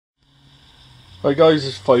Hi guys,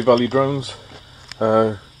 it's Five Valley Drones.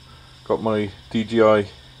 Got my DJI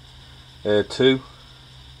Air 2.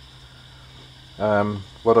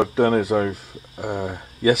 What I've done is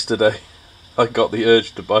yesterday I got the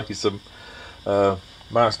urge to buy some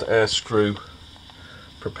master air screw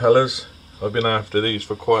propellers. I've been after these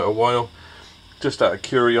for quite a while, just out of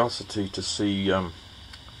curiosity to see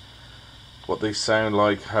what they sound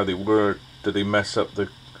like, how they work. Do they mess up the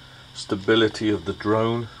stability of the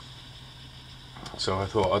drone? So I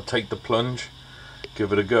thought I'd take the plunge,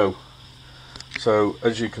 give it a go. So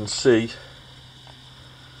as you can see,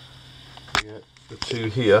 the two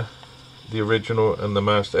here, the original and the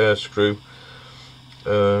master air screw.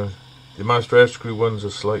 The master air screw ones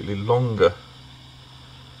are slightly longer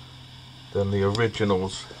than the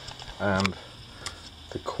originals, and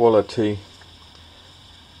the quality,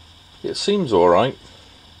 it seems alright,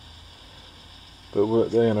 but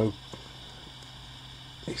they, you know,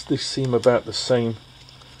 they seem about the same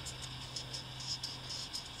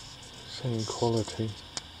quality,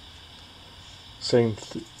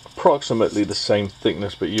 approximately the same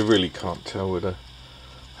thickness, but you really can't tell with a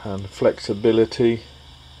hand. Flexibility,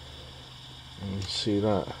 you can see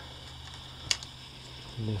that.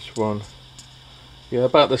 And this one, yeah,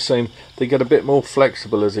 about the same. They get a bit more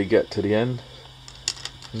flexible as they get to the end,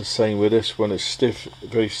 and the same with this one. It's stiff,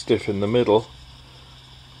 very stiff in the middle,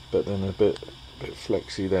 but then a bit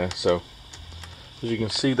flexy there. So as you can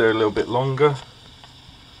see, they're a little bit longer.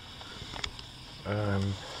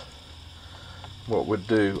 What we'd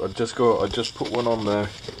do, I just put one on there.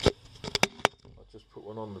 I just put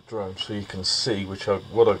one on the drone so you can see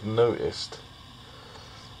what I've noticed.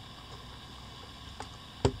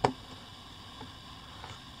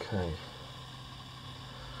 Okay.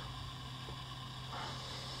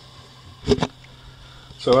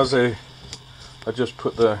 So I just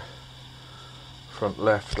put the front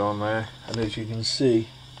left on there, and as you can see,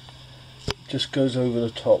 it just goes over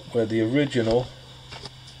the top where the original,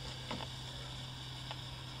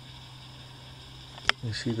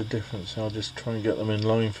 you see the difference. I'll just try and get them in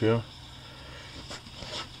line for you.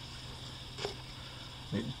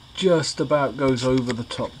 It just about goes over the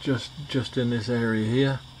top, just in this area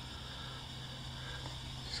here.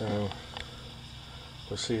 So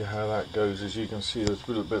we'll see how that goes. As you can see, it's a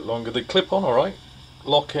little bit longer. They clip on alright,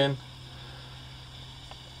 lock in.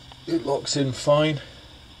 It locks in fine.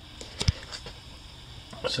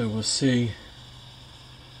 So we'll see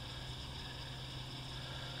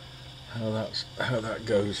how that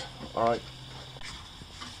goes. Alright.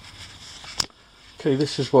 Okay,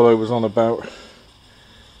 this is what I was on about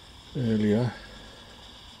earlier.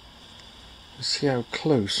 Let's see how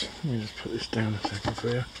close. Let me just put this down a second for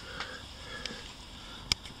you.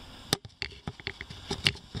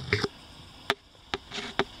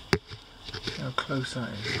 See how close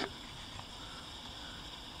that is.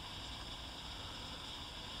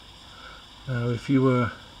 Now if you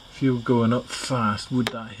were going up fast, would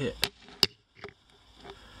that hit?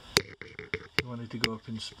 If you wanted to go up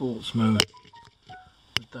in sports mode,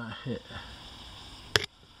 would that hit?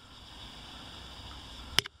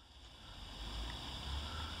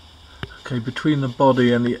 Okay, between the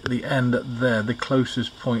body and the end there, the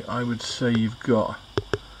closest point, I would say you've got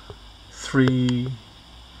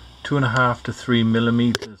 2.5 to 3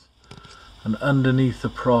 millimeters, and underneath the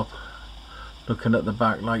prop, looking at the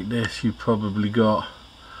back like this, you've probably got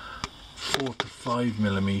 4 to 5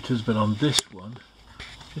 millimeters. But on this one,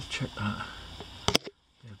 just check that.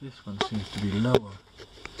 Yeah, this one seems to be lower.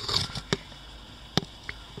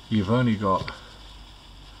 You've only got,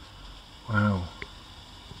 wow,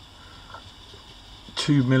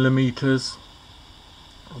 2 millimeters,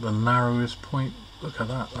 the narrowest point. Look at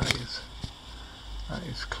that. That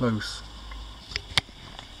is close.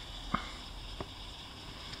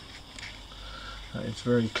 That is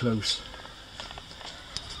very close.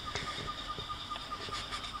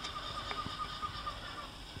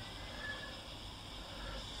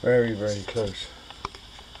 Very, very close.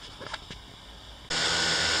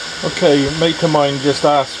 Okay, a mate of mine just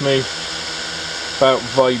asked me about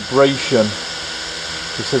vibration.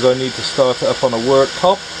 He says I need to start it up on a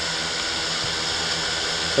worktop.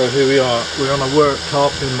 So here we are. We're on a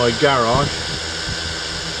worktop in my garage.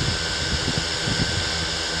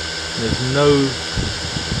 There's no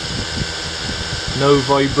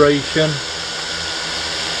vibration.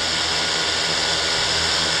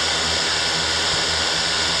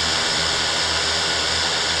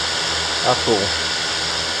 At all.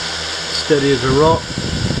 Steady as a rock.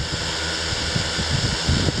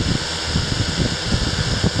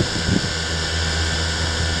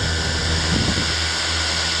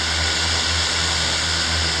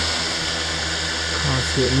 Can't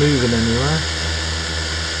see it moving anywhere.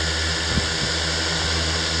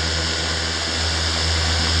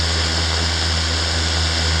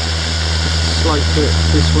 slight bit.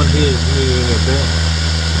 This one here is moving a bit,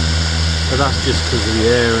 but that's just because of the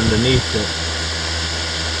air underneath it.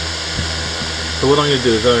 So what I'm going to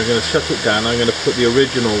do is I'm going to shut it down. I'm going to put the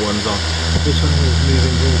original ones on. This one here is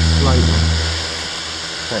moving very slightly.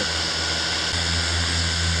 Okay.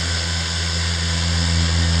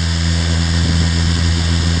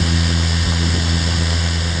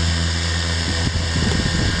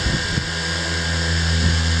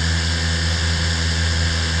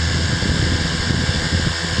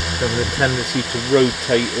 Having a tendency to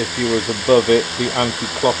rotate if you was above it, be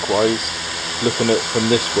anti-clockwise, looking at it from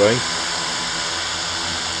this way.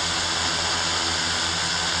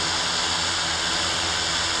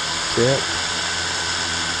 See it?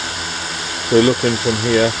 So looking from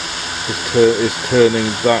here is turning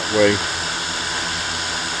that way,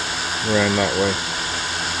 around that way.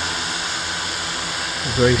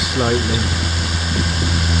 Very slightly,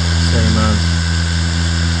 same as.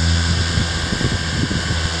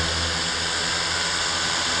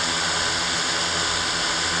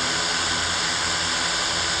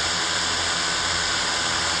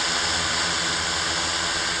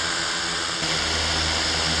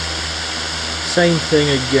 Same thing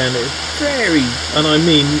again, it's very, and I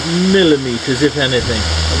mean millimetres if anything.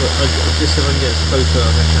 I'll just see if I can get as close as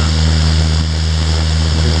I can.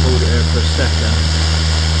 Just hold it there for a second.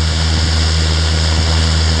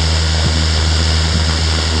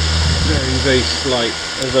 Very, very slight,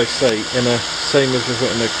 as I say, in a, same as we've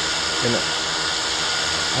got in a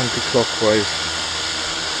anti-clockwise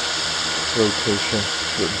rotation,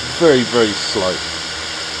 but very, very slight.